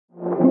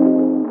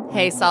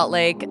Hey, Salt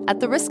Lake,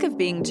 at the risk of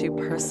being too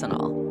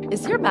personal,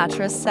 is your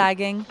mattress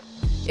sagging?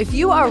 If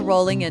you are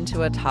rolling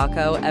into a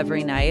taco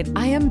every night,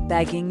 I am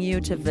begging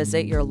you to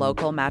visit your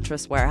local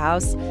Mattress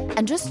Warehouse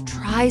and just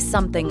try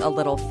something a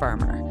little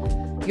firmer.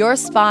 Your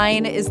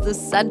spine is the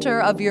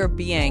center of your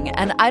being,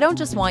 and I don't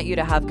just want you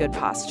to have good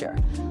posture.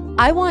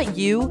 I want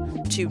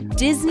you to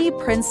Disney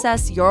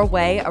princess your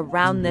way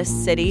around this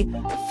city,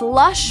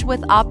 flush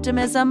with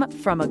optimism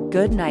from a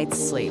good night's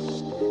sleep.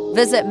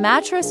 Visit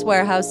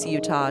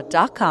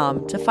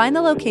mattresswarehouseutah.com to find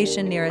the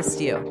location nearest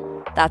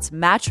you. That's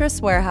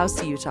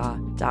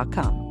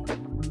mattresswarehouseutah.com.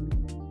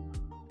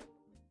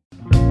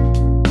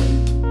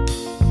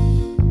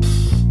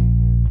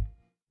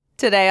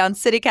 Today on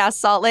CityCast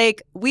Salt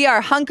Lake, we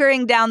are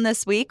hunkering down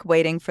this week,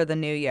 waiting for the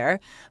new year.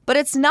 But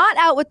it's not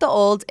out with the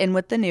old, in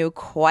with the new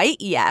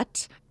quite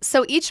yet.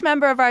 So each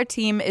member of our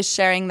team is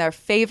sharing their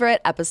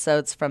favorite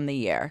episodes from the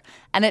year.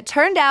 And it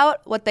turned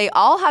out what they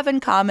all have in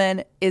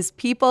common is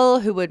people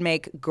who would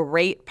make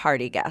great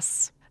party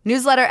guests.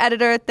 Newsletter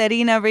editor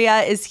Terina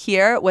Ria is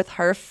here with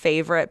her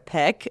favorite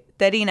pick.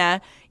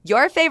 Terina,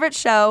 your favorite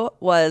show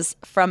was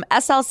From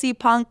SLC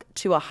Punk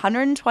to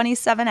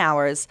 127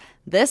 Hours.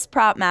 This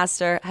prop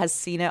master has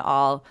seen it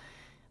all.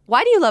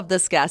 Why do you love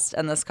this guest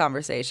and this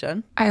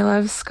conversation? I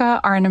love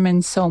Scott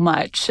Arneman so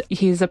much.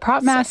 He's a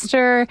prop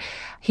master.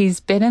 He's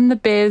been in the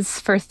biz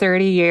for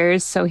 30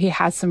 years, so he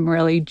has some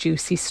really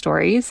juicy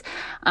stories.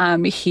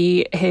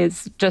 He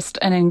is just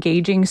an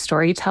engaging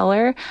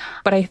storyteller.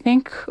 But I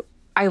think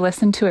I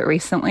listened to it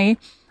recently,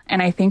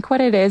 and I think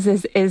what it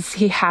is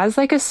he has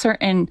like a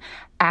certain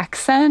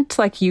accent,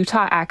 like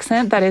Utah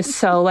accent that is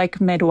so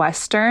like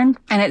Midwestern.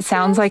 And it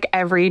sounds like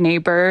every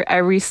neighbor,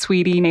 every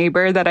sweetie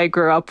neighbor that I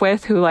grew up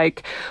with who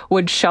like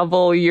would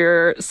shovel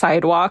your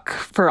sidewalk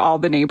for all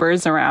the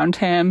neighbors around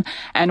him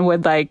and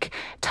would like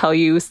tell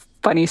you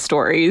funny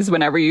stories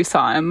whenever you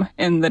saw him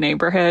in the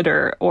neighborhood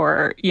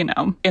or you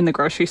know, in the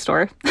grocery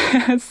store.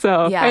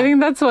 So yeah. I think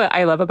that's what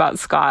I love about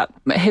Scott.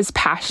 His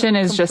passion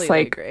is just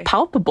like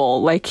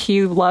palpable. Like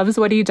he loves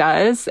what he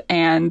does.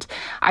 And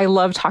I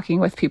love talking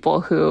with people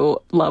who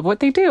love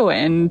what they do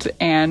and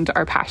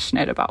are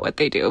passionate about what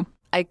they do.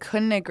 I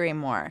couldn't agree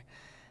more.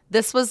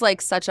 This was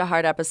like such a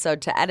hard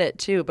episode to edit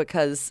too,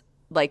 because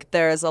like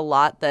there is a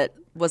lot that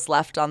was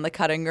left on the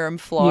cutting room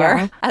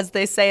floor, as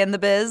they say in the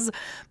biz,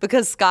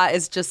 because Scott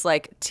is just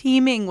like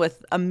teeming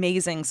with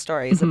amazing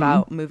stories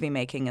about movie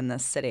making in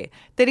this city.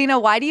 Terina,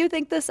 why do you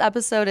think this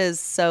episode is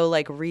so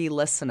like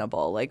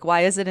re-listenable? Like,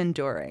 why is it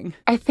enduring?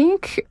 I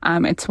think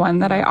it's one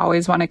that I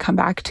always want to come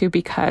back to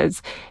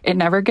because it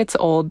never gets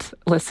old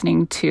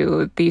listening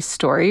to these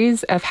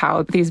stories of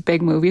how these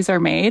big movies are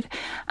made.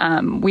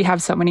 We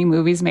have so many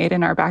movies made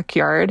in our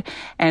backyard.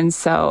 And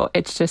so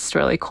it's just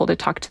really cool to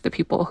talk to the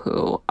people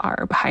who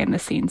are behind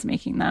the scenes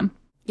making them.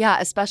 Yeah,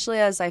 especially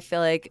as I feel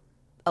like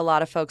a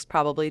lot of folks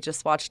probably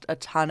just watched a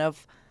ton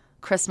of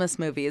Christmas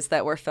movies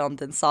that were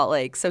filmed in Salt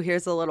Lake. So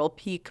here's a little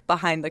peek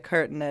behind the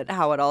curtain at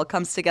how it all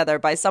comes together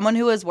by someone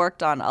who has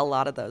worked on a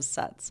lot of those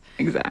sets.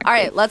 Exactly. All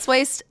right, let's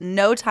waste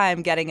no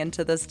time getting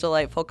into this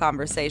delightful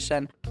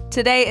conversation.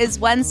 Today is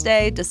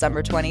Wednesday,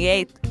 December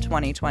 28th,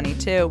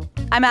 2022.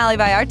 I'm Ali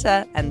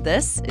Vallarta, and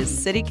this is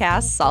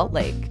CityCast Salt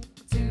Lake.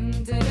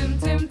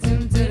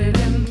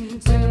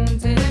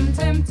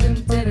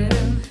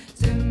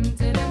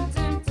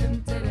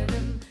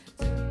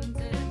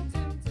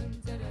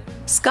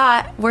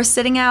 Scott, we're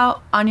sitting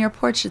out on your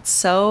porch. It's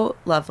so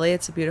lovely.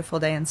 It's a beautiful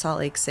day in Salt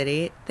Lake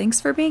City. Thanks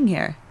for being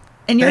here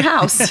in your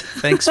house.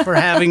 Thanks for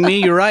having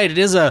me. You're right. It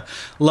is a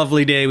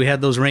lovely day. We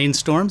had those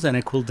rainstorms and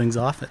it cooled things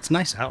off. It's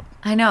nice out.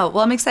 I know.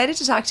 Well, I'm excited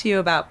to talk to you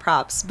about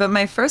props. But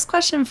my first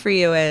question for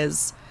you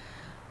is,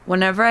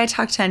 whenever I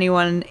talk to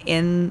anyone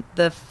in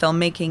the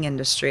filmmaking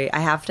industry, I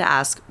have to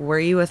ask, were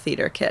you a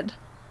theater kid?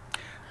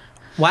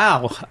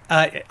 Wow.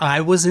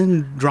 I was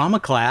in drama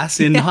class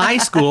in high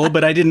school,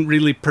 but I didn't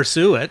really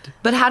pursue it.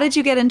 But how did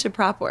you get into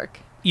prop work?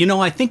 You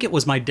know, I think it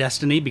was my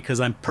destiny because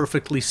I'm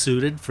perfectly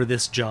suited for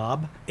this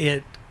job.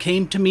 It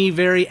came to me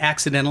very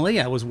accidentally.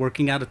 I was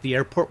working out at the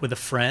airport with a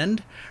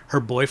friend. Her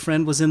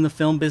boyfriend was in the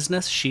film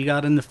business. She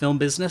got in the film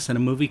business, and a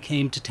movie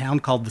came to town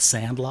called The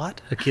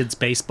Sandlot, a kid's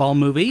baseball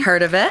movie.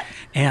 Heard of it?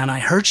 And I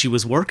heard she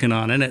was working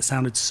on it. It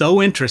sounded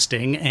so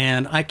interesting,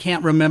 and I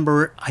can't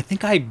remember. I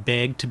think I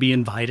begged to be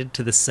invited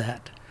to the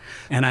set.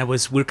 And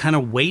we're kind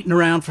of waiting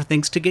around for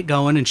things to get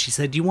going. And she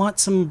said, "Do you want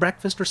some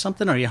breakfast or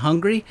something? Are you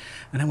hungry?"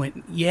 And I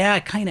went, "Yeah, I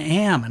kind of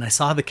am." And I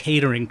saw the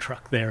catering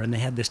truck there, and they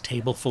had this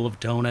table full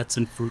of donuts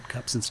and fruit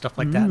cups and stuff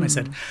like that. And I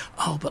said,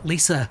 "Oh, but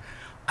Lisa,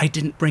 I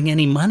didn't bring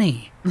any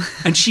money."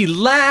 And she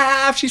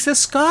laughed. She says,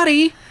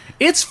 "Scotty,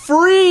 it's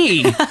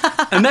free."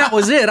 And that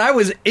was it. I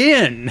was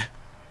in.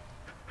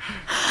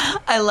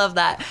 I love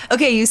that.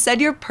 Okay, you said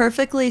you're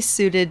perfectly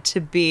suited to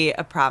be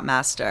a prop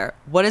master.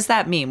 What does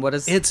that mean?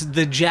 It's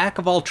the jack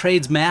of all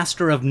trades,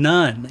 master of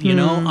none. You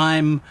know,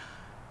 I'm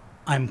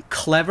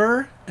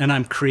clever and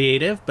I'm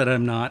creative, but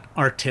I'm not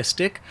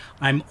artistic.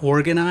 I'm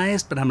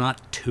organized, but I'm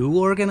not too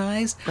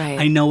organized. Right.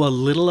 I know a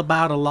little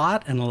about a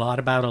lot and a lot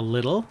about a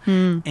little.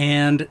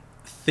 And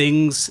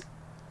things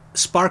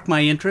spark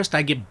my interest.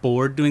 I get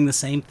bored doing the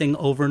same thing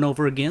over and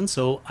over again.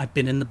 So I've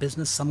been in the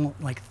business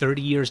somewhat like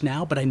 30 years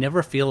now, but I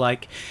never feel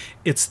like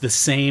it's the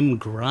same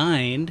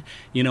grind.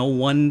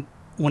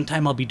 One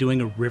time I'll be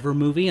doing a river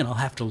movie and I'll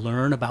have to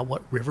learn about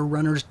what river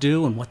runners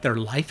do and what their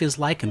life is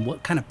like and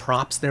what kind of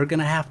props they're going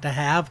to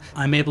have.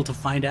 I'm able to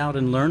find out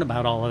and learn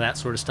about all of that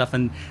sort of stuff,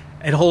 and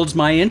it holds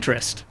my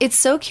interest. It's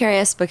so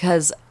curious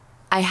because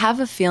I have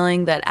a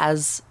feeling that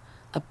as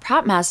a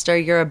prop master,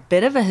 you're a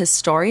bit of a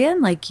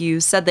historian. Like you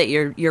said that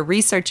you're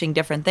researching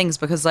different things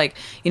because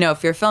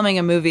if you're filming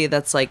a movie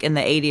that's like in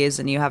the 80s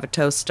and you have a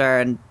toaster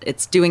and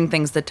it's doing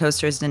things that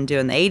toasters didn't do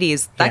in the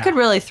 80s, that could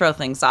really throw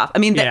things off. I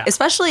mean,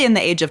 especially in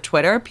the age of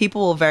Twitter, people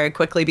will very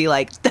quickly be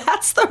like,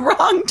 that's the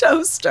wrong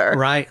toaster.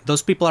 Right.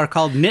 Those people are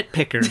called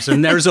nitpickers,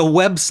 and there's a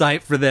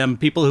website for them,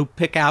 people who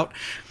pick out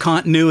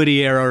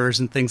continuity errors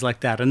and things like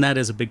that. And that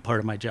is a big part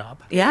of my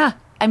job. Yeah.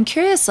 I'm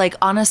curious,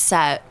 on a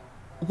set,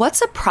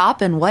 what's a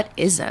prop and what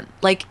isn't?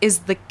 Is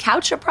the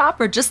couch a prop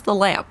or just the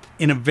lamp?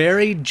 In a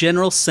very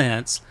general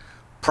sense,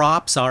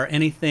 props are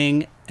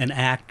anything an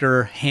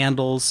actor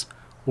handles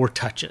or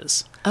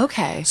touches.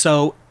 Okay.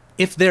 So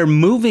if they're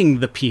moving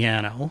the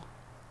piano,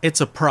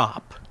 it's a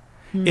prop.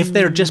 If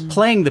they're just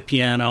playing the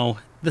piano,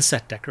 the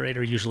set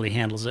decorator usually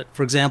handles it.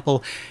 For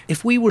example,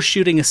 if we were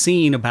shooting a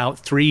scene about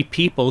 3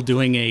 people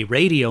doing a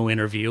radio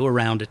interview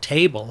around a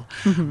table,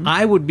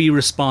 I would be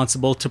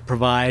responsible to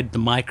provide the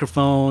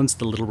microphones,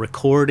 the little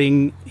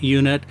recording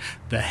unit,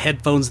 the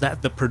headphones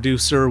that the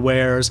producer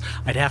wears.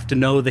 I'd have to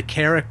know the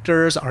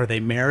characters. Are they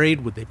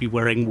married? Would they be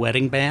wearing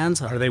wedding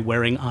bands? Are they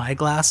wearing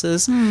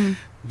eyeglasses?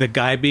 The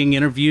guy being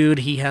interviewed,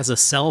 he has a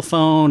cell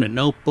phone, a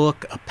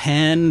notebook, a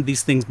pen.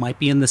 These things might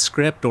be in the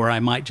script, or I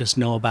might just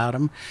know about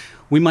them.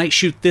 We might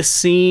shoot this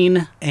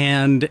scene,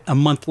 and a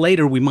month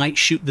later, we might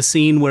shoot the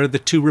scene where the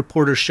 2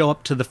 reporters show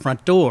up to the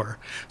front door.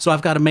 So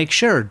I've got to make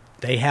sure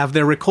they have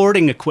their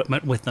recording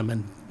equipment with them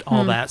and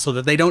all that, so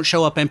that they don't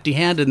show up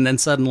empty-handed and then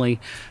suddenly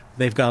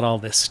they've got all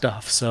this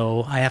stuff.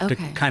 So I have to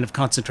kind of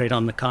concentrate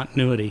on the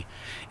continuity.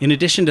 In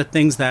addition to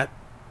things that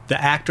the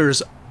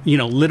actors,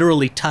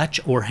 literally touch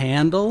or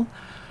handle,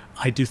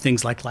 I do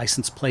things like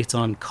license plates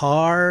on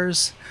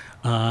cars.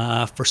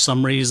 For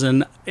some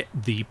reason,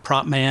 the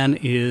prop man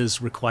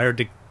is required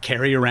to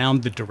carry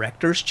around the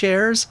director's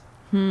chairs.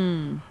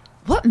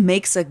 What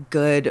makes a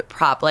good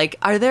prop?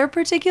 Are there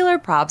particular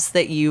props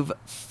that you've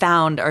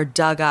found or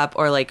dug up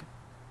or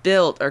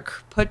built or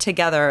put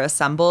together or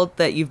assembled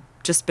that you've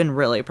just been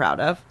really proud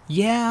of?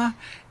 Yeah,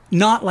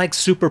 not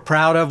super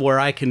proud of where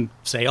I can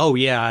say, oh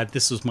yeah,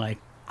 this was my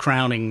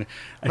crowning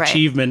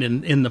achievement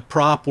in the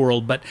prop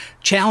world, but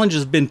challenge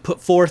has been put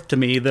forth to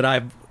me that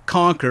I've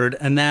conquered,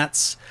 and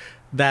that's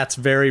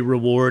very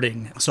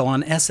rewarding. So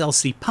on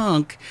SLC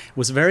Punk, it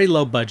was a very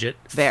low budget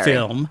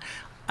film.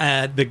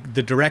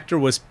 The director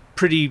was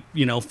pretty,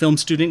 film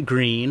student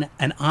green,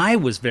 and I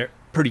was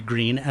pretty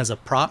green as a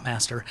prop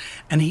master,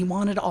 and he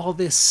wanted all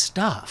this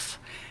stuff.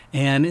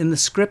 And in the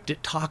script,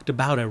 it talked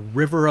about a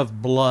river of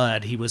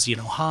blood. He was,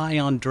 high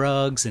on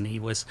drugs, and he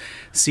was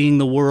seeing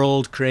the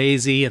world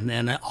crazy. And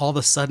then all of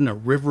a sudden, a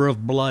river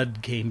of blood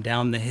came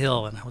down the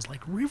hill. And I was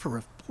like, river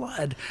of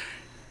blood?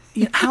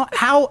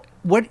 How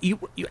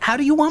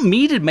do you want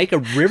me to make a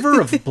river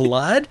of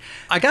blood?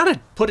 I got to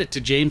put it to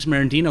James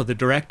Marandino, the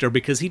director,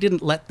 because he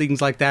didn't let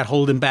things like that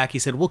hold him back. He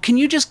said, well, can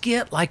you just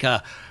get like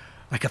a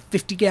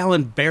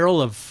 50-gallon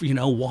barrel of,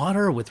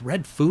 water with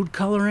red food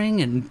coloring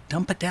and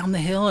dump it down the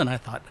hill? And I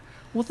thought,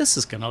 well, this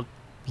is going to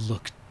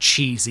look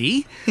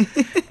cheesy.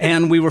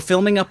 And we were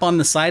filming up on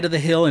the side of the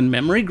hill in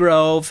Memory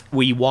Grove.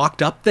 We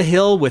walked up the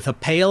hill with a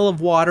pail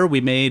of water. We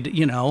made,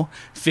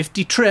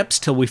 50 trips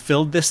till we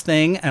filled this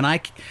thing. And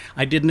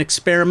I did an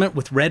experiment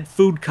with red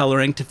food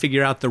coloring to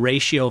figure out the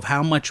ratio of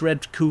how much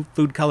red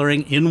food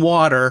coloring in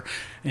water,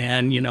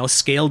 and,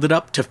 scaled it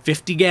up to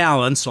 50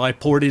 gallons. So I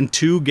poured in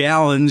 2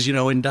 gallons,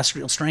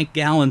 industrial strength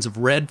gallons of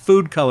red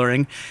food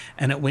coloring.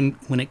 And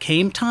when it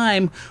came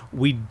time,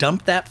 we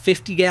dumped that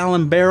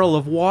 50-gallon barrel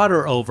of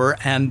water over,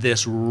 and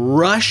this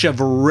rush of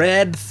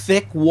red,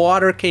 thick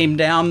water came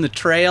down the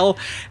trail.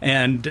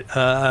 And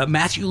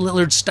Matthew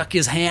Lillard stuck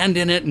his hand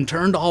in it and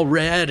turned all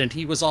red, and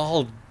he was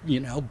all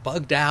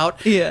bugged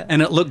out. Yeah.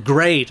 And it looked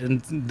great.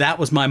 And that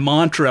was my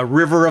mantra,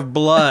 river of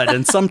blood.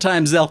 And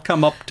sometimes they'll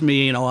come up to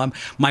me,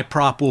 my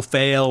prop will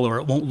fail or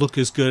it won't look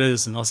as good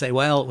as, and they'll say,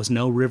 well, it was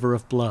no river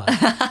of blood.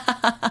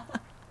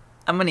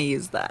 I'm going to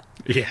use that.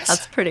 Yes.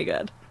 That's pretty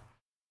good.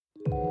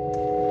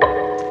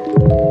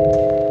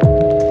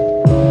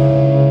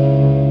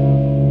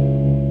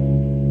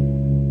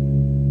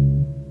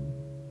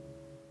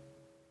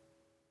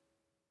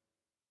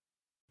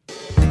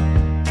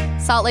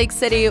 Salt Lake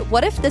City,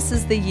 what if this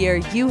is the year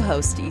you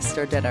host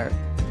Easter dinner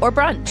or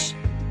brunch?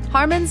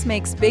 Harmon's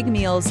makes big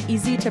meals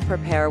easy to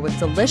prepare with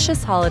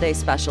delicious holiday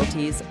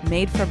specialties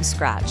made from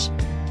scratch.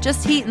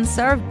 Just heat and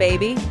serve,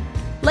 baby.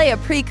 Lay a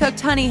pre-cooked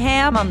honey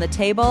ham on the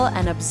table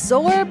and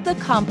absorb the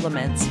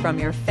compliments from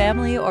your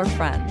family or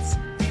friends.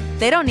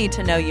 They don't need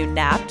to know you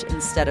napped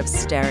instead of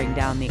staring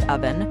down the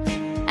oven.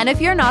 And if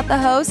you're not the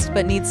host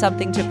but need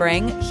something to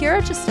bring, here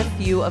are just a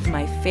few of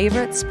my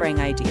favorite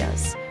spring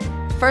ideas.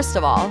 First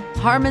of all,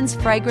 Harmon's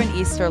fragrant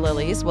Easter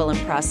lilies will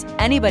impress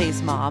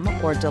anybody's mom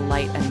or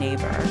delight a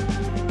neighbor.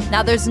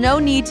 Now, there's no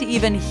need to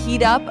even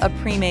heat up a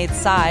pre-made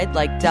side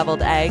like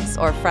deviled eggs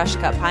or fresh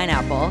cut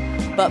pineapple,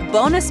 but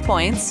bonus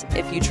points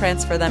if you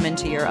transfer them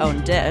into your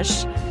own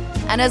dish.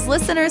 And as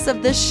listeners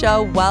of this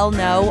show well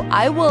know,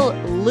 I will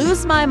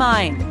lose my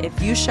mind if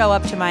you show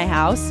up to my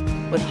house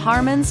with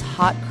Harmon's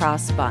hot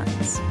cross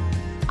buns.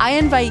 I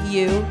invite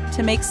you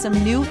to make some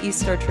new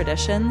Easter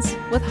traditions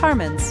with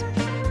Harmon's.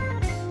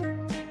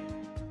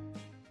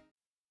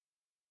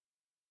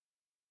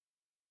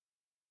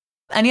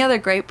 Any other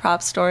great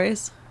prop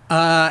stories?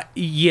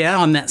 Yeah,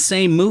 on that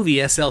same movie,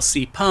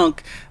 SLC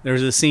Punk,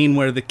 there's a scene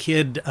where the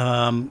kid,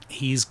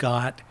 he's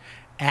got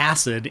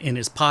acid in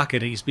his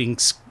pocket. He's being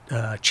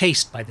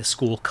chased by the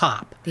school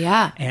cop.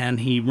 Yeah. And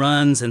he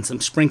runs, and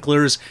some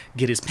sprinklers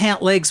get his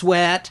pant legs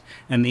wet,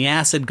 and the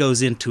acid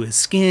goes into his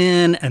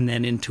skin, and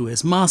then into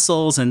his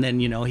muscles, and then,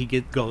 he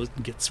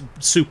gets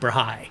super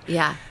high.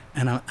 Yeah.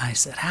 And I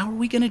said, how are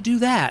we going to do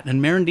that?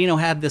 And Marandino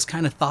had this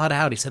kind of thought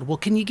out. He said, well,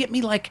 can you get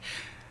me like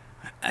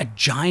a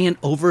giant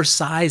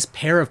oversized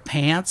pair of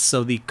pants?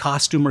 So the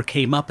costumer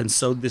came up and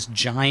sewed this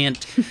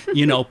giant,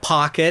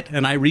 pocket.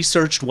 And I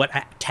researched what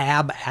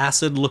tab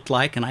acid looked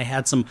like. And I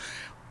had some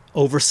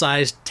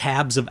oversized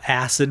tabs of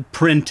acid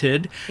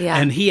printed. Yeah.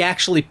 And he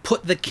actually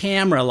put the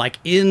camera like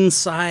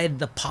inside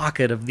the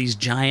pocket of these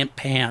giant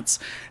pants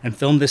and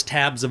filmed this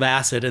tabs of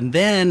acid. And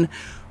then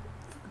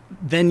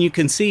you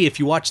can see, if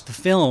you watch the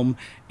film,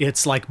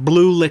 it's like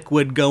blue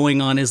liquid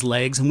going on his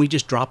legs, and we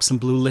just dropped some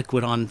blue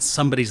liquid on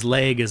somebody's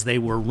leg as they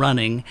were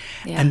running.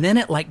 Yeah. And then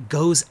it like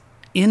goes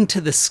into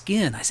the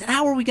skin. I said,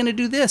 how are we going to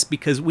do this?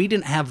 Because we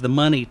didn't have the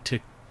money to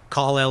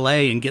call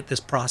LA and get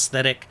this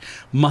prosthetic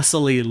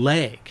muscly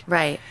leg.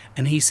 Right.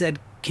 And he said,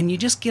 can you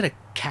just get a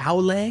cow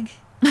leg?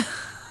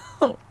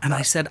 And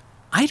I said,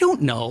 I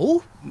don't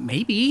know,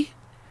 maybe.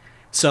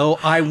 So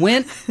I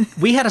went,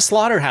 we had a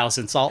slaughterhouse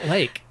in Salt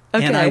Lake.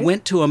 Okay. And I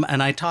went to him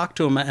and I talked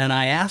to him and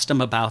I asked him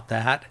about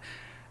that.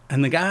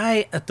 And the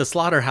guy at the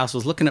slaughterhouse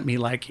was looking at me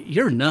like,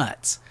 you're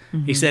nuts.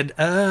 Mm-hmm. He said,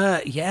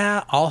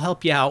 yeah, I'll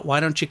help you out. Why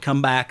don't you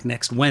come back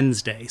next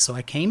Wednesday? So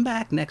I came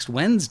back next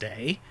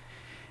Wednesday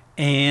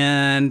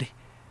and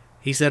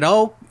he said,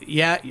 oh,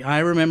 yeah, I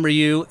remember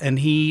you. And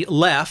he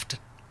left,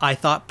 I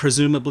thought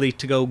presumably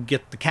to go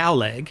get the cow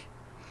leg.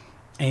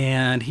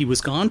 And he was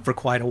gone for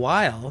quite a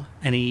while.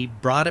 And he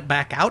brought it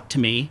back out to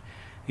me.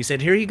 He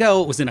said, here you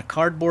go. It was in a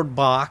cardboard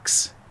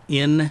box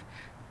in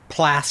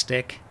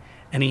plastic,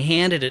 and he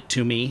handed it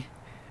to me,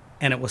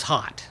 and it was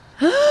hot.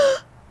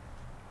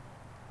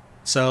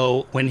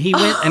 So when he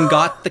went and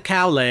got the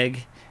cow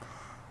leg,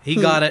 he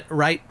got it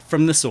right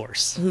from the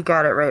source. He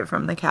got it right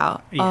from the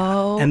cow. Yeah.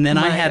 Oh, and then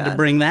I my had God. to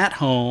bring that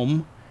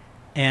home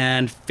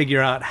and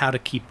figure out how to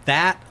keep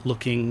that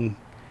looking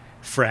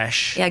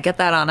fresh. Yeah, get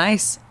that on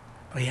ice.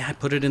 Oh, yeah, I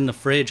put it in the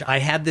fridge. I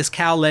had this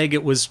cow leg.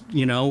 It was,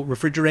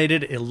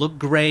 refrigerated. It looked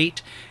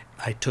great.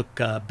 I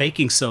took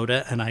baking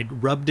soda and I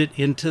rubbed it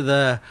into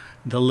the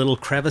little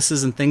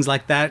crevices and things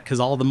like that because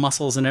all the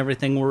muscles and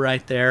everything were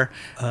right there.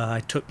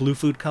 I took blue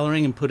food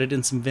coloring and put it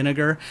in some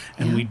vinegar,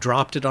 and we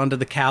dropped it onto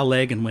the cow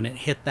leg. And when it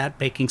hit that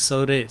baking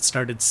soda, it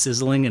started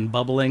sizzling and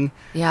bubbling.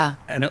 Yeah.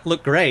 And it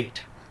looked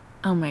great.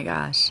 Oh, my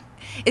gosh.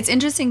 It's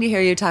interesting to hear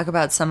you talk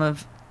about some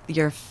of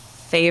your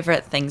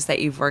favorite things that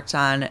you've worked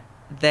on.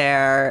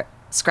 They're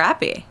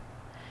scrappy.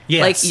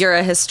 Yes. Like, you're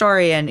a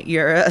historian,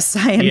 you're a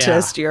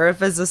scientist, you're a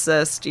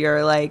physicist,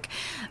 you're like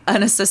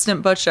an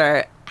assistant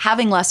butcher.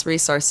 Having less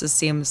resources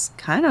seems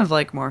kind of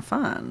like more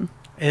fun.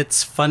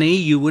 It's funny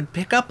you would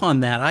pick up on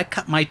that. I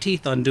cut my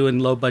teeth on doing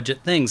low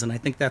budget things, and I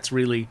think that's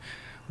really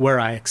where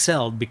I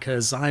excelled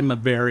because I'm a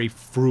very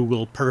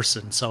frugal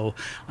person. So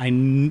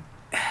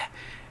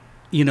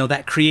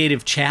that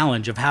creative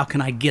challenge of how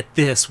can I get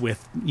this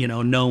with,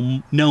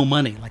 no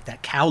money, like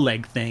that cow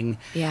leg thing.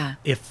 Yeah.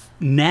 If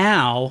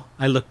now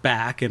I look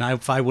back and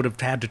if I would have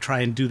had to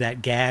try and do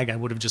that gag, I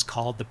would have just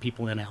called the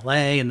people in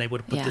LA and they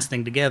would have put this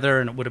thing together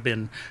and it would have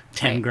been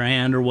 10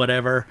 grand or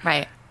whatever.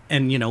 Right.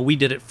 And, we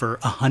did it for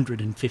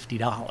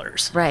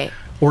 $150. Right.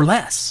 Or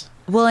less.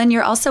 Well, and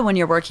you're also, when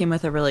you're working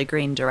with a really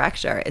green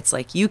director, it's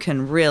like you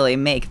can really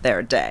make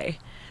their day.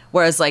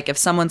 Whereas, like, if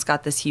someone's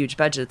got this huge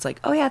budget, it's like,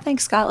 oh, yeah,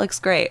 thanks, Scott, looks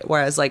great.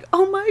 Whereas, like,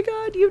 oh, my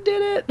God, you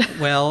did it.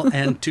 Well,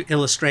 and to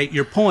illustrate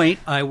your point,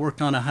 I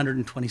worked on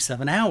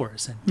 127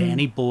 hours. And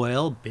Danny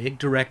Boyle, big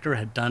director,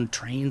 had done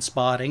Train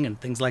Spotting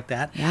and things like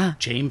that. Yeah.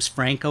 James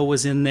Franco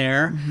was in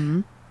there.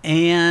 Mm-hmm.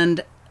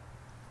 And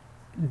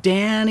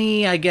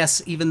Danny, I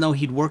guess, even though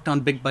he'd worked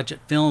on big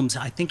budget films,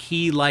 I think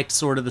he liked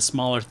sort of the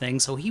smaller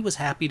things. So he was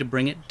happy to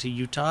bring it to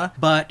Utah.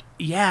 But,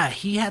 yeah,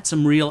 he had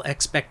some real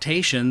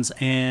expectations,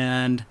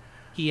 and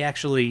he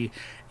actually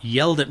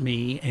yelled at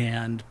me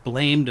and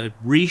blamed a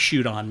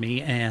reshoot on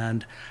me,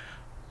 and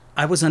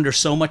I was under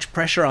so much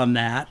pressure on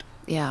that.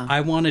 Yeah.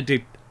 I wanted to.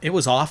 It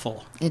was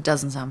awful. It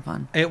doesn't sound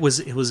fun. It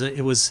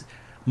was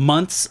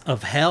months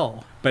of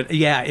hell. But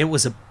yeah, it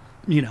was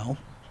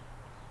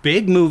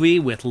big movie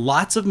with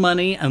lots of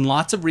money and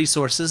lots of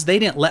resources. They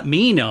didn't let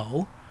me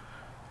know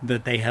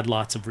that they had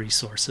lots of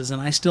resources,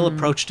 and I still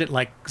approached it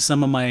like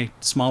some of my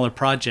smaller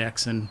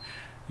projects, and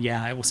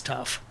yeah, it was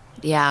tough.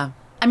 Yeah.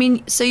 I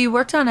mean, so you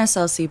worked on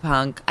SLC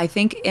Punk. I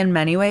think in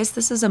many ways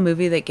this is a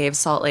movie that gave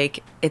Salt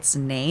Lake its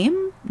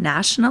name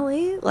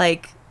nationally.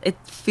 Like, it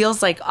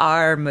feels like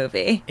our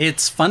movie.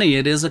 It's funny,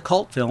 it is a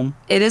cult film.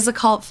 It is a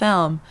cult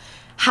film.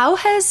 How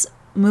has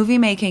movie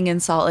making in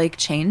Salt Lake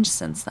changed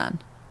since then?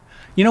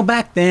 You know,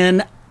 back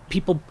then,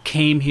 people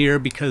came here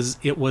because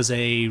it was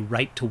a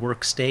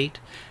right-to-work state.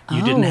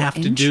 You didn't have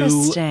to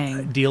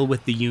deal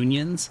with the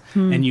unions,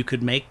 and you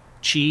could make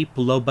cheap,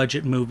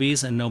 low-budget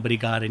movies, and nobody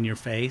got in your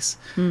face.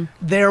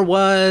 There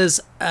was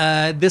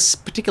this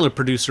particular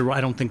producer, I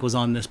don't think was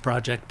on this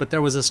project, but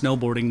there was a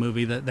snowboarding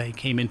movie that they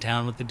came in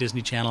town with the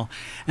Disney Channel,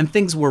 and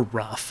things were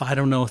rough. I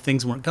don't know,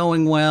 things weren't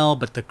going well,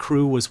 but the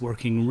crew was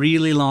working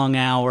really long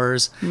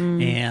hours,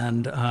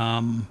 and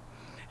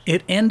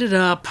it ended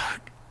up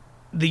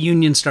the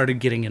union started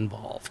getting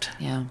involved.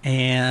 Yeah.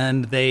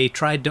 And they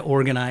tried to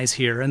organize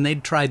here, and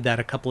they'd tried that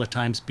a couple of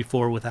times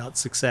before without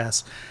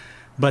success.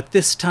 But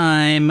this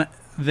time,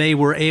 they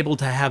were able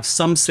to have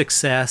some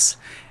success,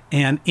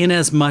 and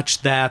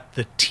inasmuch that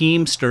the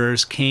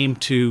Teamsters came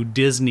to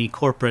Disney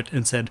corporate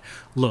and said,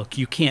 look,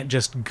 you can't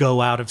just go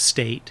out of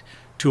state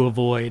to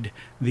avoid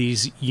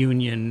these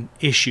union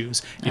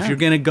issues. If you're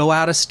going to go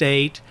out of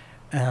state,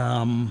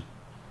 the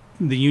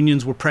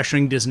unions were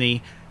pressuring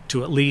Disney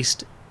to at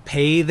least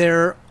pay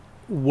their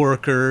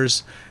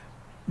workers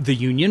the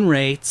union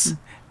rates,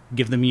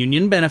 give them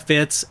union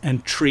benefits,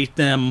 and treat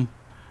them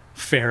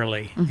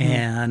fairly.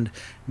 And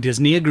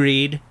Disney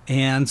agreed.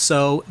 And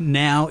so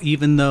now,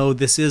 even though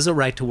this is a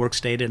right-to-work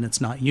state and it's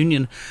not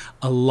union,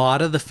 a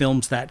lot of the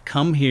films that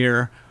come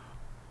here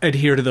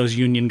adhere to those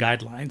union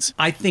guidelines.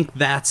 I think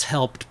that's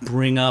helped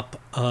bring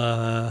up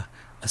a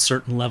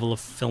certain level of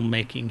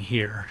filmmaking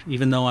here.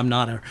 Even though I'm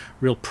not a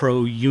real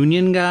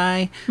pro-union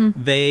guy,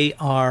 they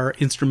are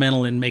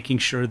instrumental in making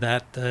sure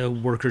that the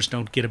workers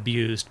don't get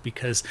abused,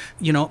 because,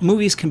 you know,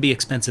 movies can be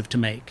expensive to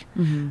make.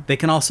 They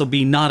can also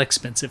be not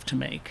expensive to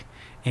make.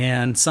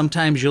 And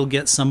sometimes you'll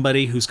get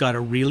somebody who's got a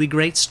really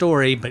great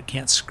story but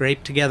can't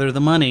scrape together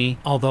the money.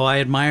 Although I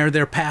admire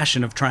their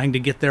passion of trying to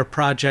get their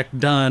project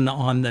done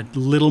on the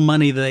little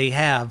money they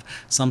have,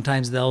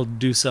 sometimes they'll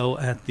do so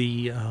at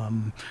the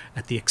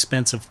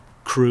expense of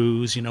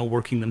crews, you know,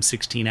 working them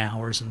 16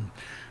 hours and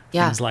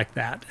things like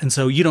that. And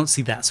so you don't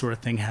see that sort of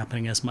thing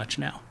happening as much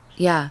now.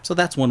 Yeah. So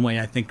that's one way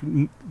I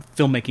think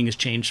filmmaking has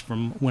changed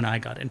from when I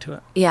got into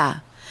it.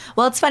 Yeah.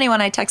 Well, it's funny,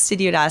 when I texted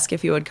you to ask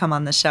if you would come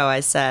on the show,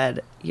 I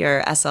said,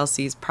 you're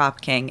SLC's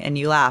prop king, and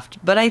you laughed.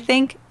 But I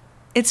think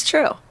it's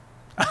true.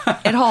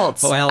 It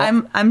holds. Well,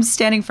 I'm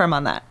standing firm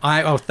on that.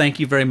 Thank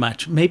you very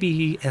much.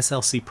 Maybe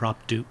SLC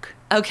prop Duke.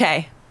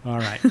 Okay. All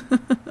right.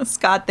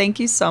 Scott, thank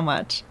you so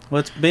much. Well,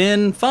 it's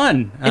been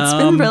fun. It's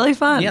been really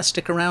fun. Yeah,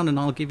 stick around and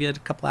I'll give you a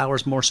couple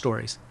hours more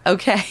stories.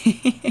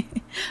 Okay.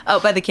 Oh,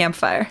 by the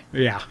campfire.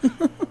 Yeah.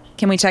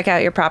 Can we check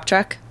out your prop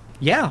truck?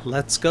 Yeah,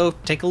 let's go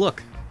take a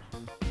look.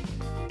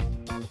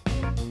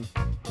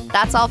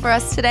 That's all for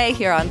us today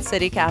here on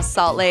CityCast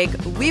Salt Lake.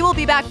 We will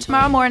be back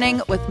tomorrow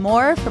morning with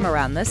more from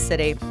around this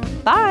city.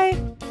 Bye.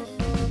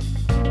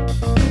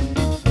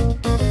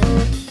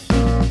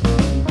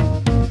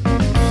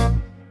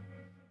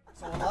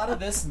 So a lot of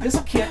this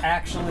kit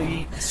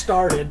actually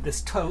started, this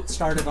tote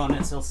started on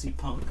SLC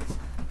Punk.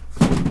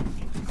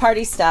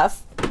 Party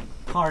stuff.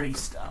 Party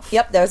stuff.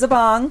 Yep, there's a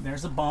bong.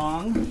 There's a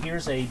bong.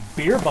 Here's a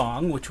beer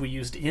bong, which we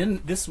used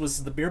this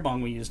was the beer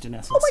bong we used in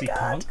SLC Oh my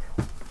God.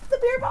 Punk. The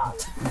beer bong.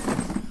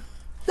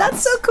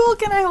 That's so cool.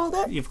 Can I hold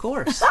it? Of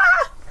course.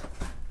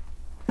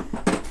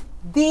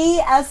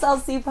 The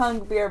SLC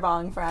Punk beer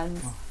bong,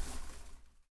 friends.